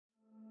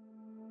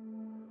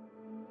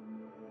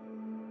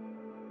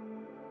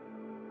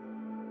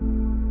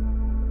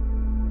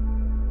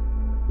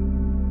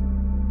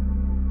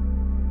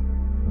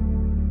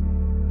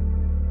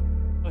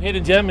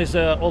Hidden Gem is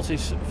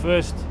Allseas'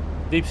 first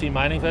deep-sea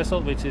mining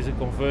vessel, which is a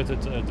converted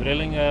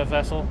drilling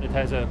vessel. It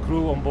has a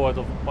crew on board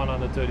of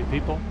 130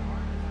 people.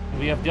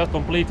 We have just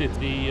completed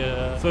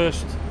the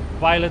first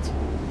pilot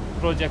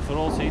project for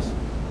Allseas,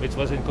 which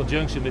was in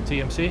conjunction with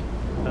TMC.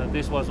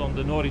 This was on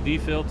the NORI D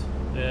field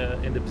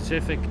in the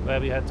Pacific,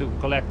 where we had to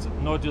collect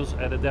nodules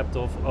at a depth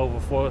of over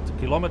 40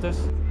 kilometers.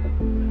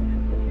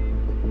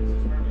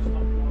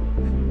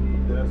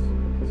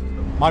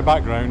 My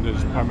background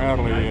is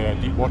primarily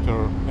deep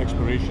water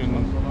exploration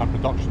and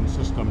production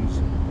systems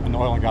in the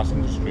oil and gas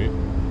industry,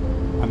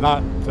 and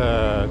that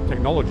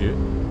technology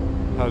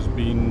has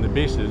been the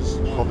basis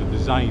of the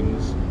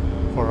designs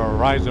for our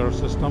riser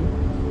system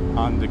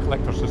and the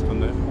collector system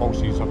that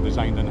Allseas have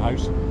designed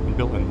in-house and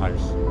built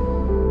in-house.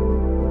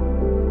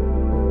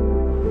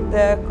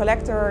 The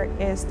collector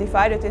is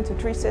divided into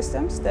three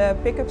systems: the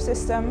pickup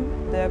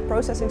system, the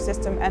processing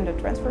system and the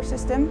transfer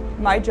system.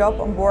 My job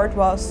on board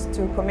was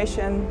to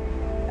commission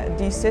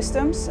these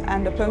systems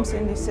and the pumps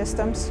in these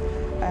systems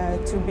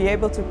to be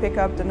able to pick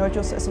up the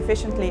nodules as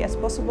efficiently as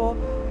possible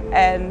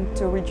and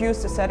to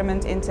reduce the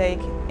sediment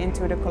intake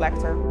into the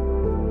collector.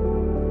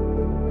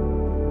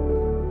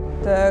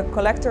 The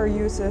collector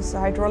uses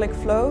hydraulic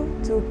flow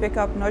to pick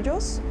up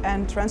nodules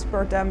and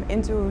transport them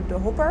into the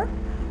hopper.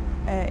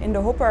 In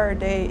the hopper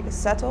they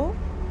settle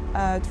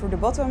through the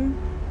bottom,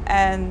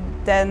 and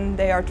then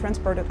they are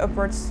transported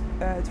upwards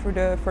through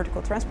the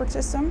vertical transport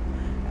system.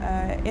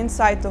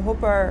 Inside the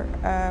hopper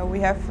we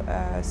have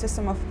a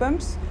system of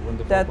pumps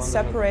that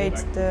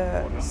separate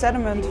the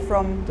sediment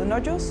from the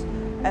nodules,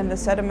 and the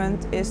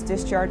sediment is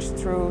discharged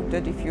through the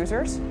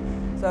diffusers.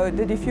 So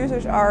the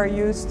diffusers are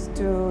used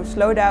to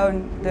slow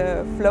down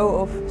the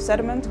flow of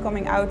sediment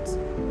coming out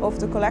of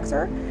the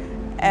collector,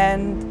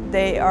 and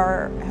they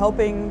are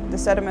helping the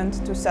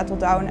sediment to settle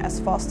down as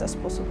fast as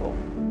possible.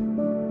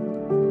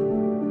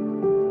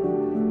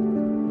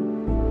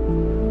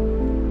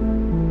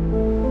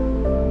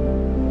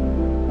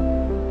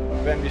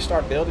 When we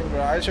start building the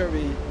riser,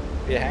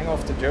 we hang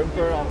off the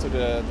jumper onto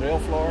the drill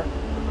floor,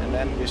 and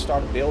then we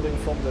start building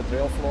from the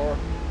drill floor,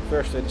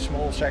 first with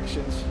small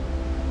sections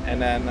and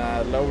then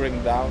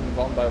lowering down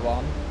one by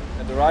one.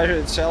 And the riser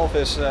itself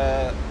is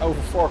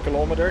over 4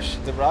 kilometers.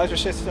 The riser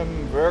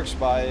system works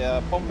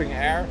by pumping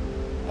air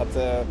at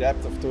the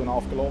depth of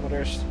 2.5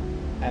 kilometers,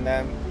 and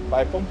then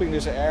by pumping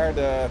this air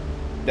the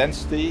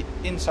density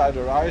inside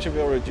the riser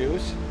will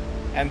reduce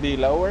and be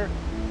lower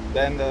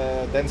than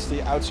the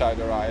density outside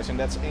the riser, and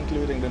that's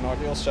including the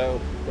nodules. So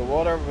the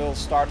water will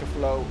start to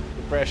flow,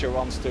 the pressure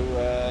wants to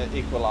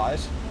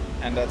equalize,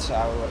 and that's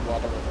how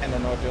water and the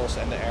nodules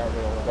and the air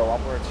will go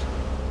upwards.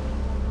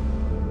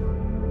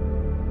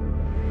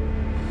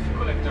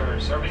 Collector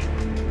serving.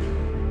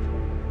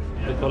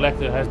 The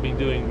collector has been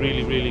doing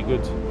really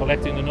good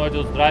collecting the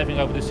nodules, driving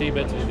over the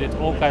seabed. We did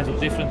all kinds of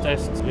different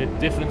tests with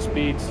different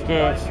speeds,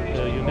 curves,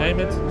 you name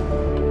it.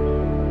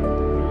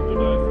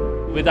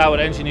 With our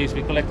engineers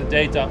we collected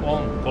data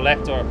on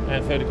collector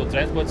and vertical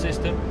transport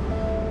system,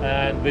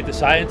 and with the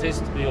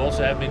scientists we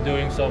also have been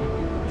doing some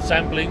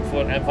sampling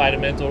for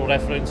environmental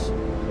reference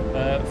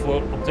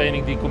for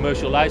obtaining the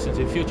commercial license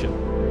in future.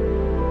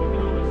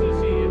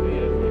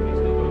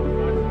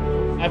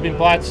 I've been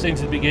part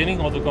since the beginning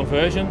of the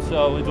conversion,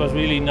 so it was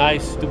really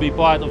nice to be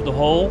part of the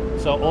whole.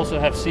 So also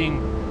have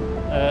seen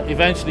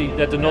eventually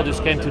that the nodules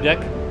came to deck.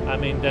 I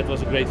mean, that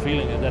was a great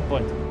feeling at that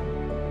point.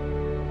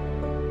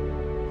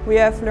 We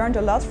have learned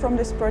a lot from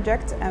this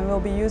project, and we'll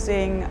be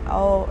using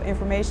all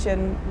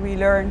information we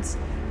learned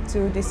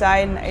to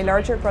design a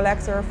larger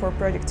collector for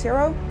Project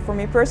Zero. For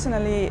me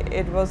personally,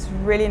 it was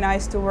really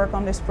nice to work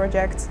on this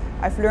project.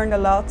 I've learned a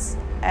lot,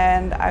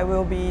 and I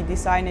will be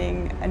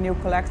designing a new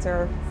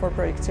collector for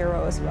Project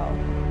Zero as well.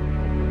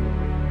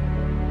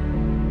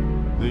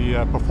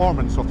 The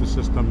performance of the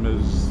system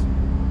is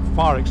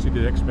far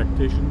exceeded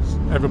expectations.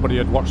 Everybody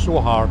had worked so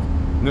hard,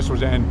 and this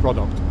was the end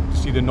product, to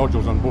see the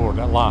nodules on board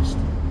at last.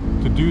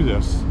 To do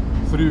this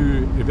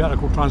through a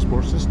vertical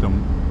transport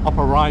system up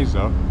a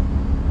riser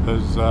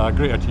is a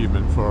great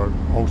achievement for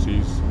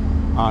Allseas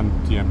and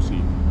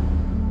TMC.